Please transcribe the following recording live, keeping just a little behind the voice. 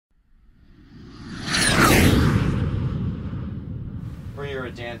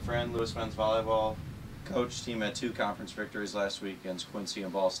to Dan Friend, Lewis men's volleyball coach. Team had 2 conference victories last week against Quincy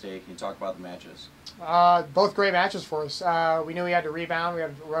and Ball State. Can you talk about the matches? Both great matches for us. We knew we had to rebound. We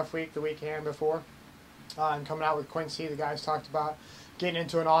had a rough week the weekend before. And coming out with Quincy, the guys talked about getting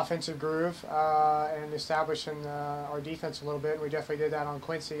into an offensive groove and establishing our defense a little bit. And we definitely did that on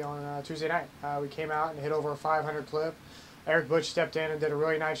Quincy on Tuesday night. We came out and hit over a 500 clip. Eric Butch stepped in and did a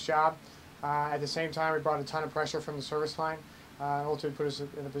really nice job. At the same time, we brought a ton of pressure from the service line and ultimately put us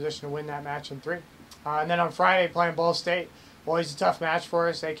in a position to win that match in 3. And then on Friday, playing Ball State, always a tough match for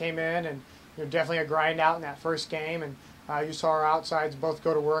us. They came in and definitely a grind out in that first game. And you saw our outsides both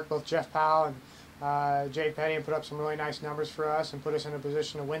go to work, both Jeff Powell and Jay Petty, and put up some really nice numbers for us and put us in a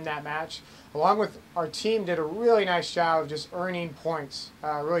position to win that match. Along with our team did a really nice job of just earning points,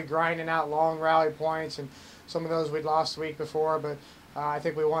 really grinding out long rally points, and some of those we'd lost the week before, but I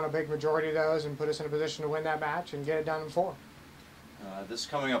think we won a big majority of those and put us in a position to win that match and get it done in 4. This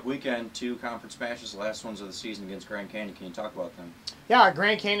coming up weekend, 2 conference matches, the last ones of the season against Grand Canyon. Can you talk about them? Yeah,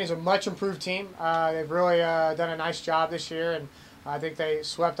 Grand Canyon is a much improved team. They've really done a nice job this year, and I think they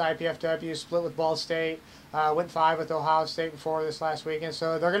swept IPFW, split with Ball State, went 5 with Ohio State before this last weekend,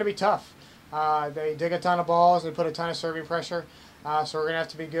 so they're going to be tough. They dig a ton of balls, they put a ton of serving pressure, so we're going to have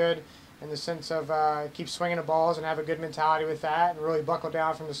to be good in the sense of keep swinging the balls and have a good mentality with that and really buckle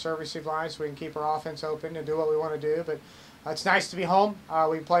down from the serve receive line so we can keep our offense open and do what we want to do. But it's nice to be home.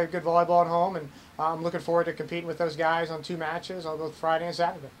 We play good volleyball at home, and I'm looking forward to competing with those guys on 2 matches on both Friday and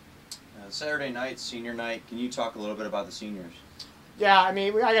Saturday. Saturday night, senior night. Can you talk a little bit about the seniors? Yeah, I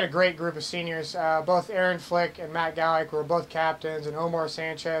mean, I got a great group of seniors. Both Aaron Flick and Matt Gallick were both captains, and Omar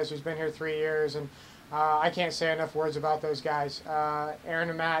Sanchez, who's been here 3 years, and I can't say enough words about those guys. Aaron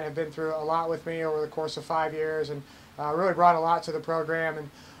and Matt have been through a lot with me over the course of 5 years, and really brought a lot to the program.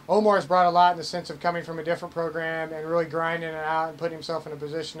 And Omar's brought a lot in the sense of coming from a different program and really grinding it out and putting himself in a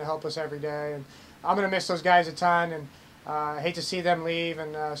position to help us every day. And I'm going to miss those guys a ton, and I hate to see them leave.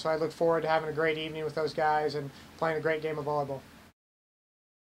 And so I look forward to having a great evening with those guys and playing a great game of volleyball.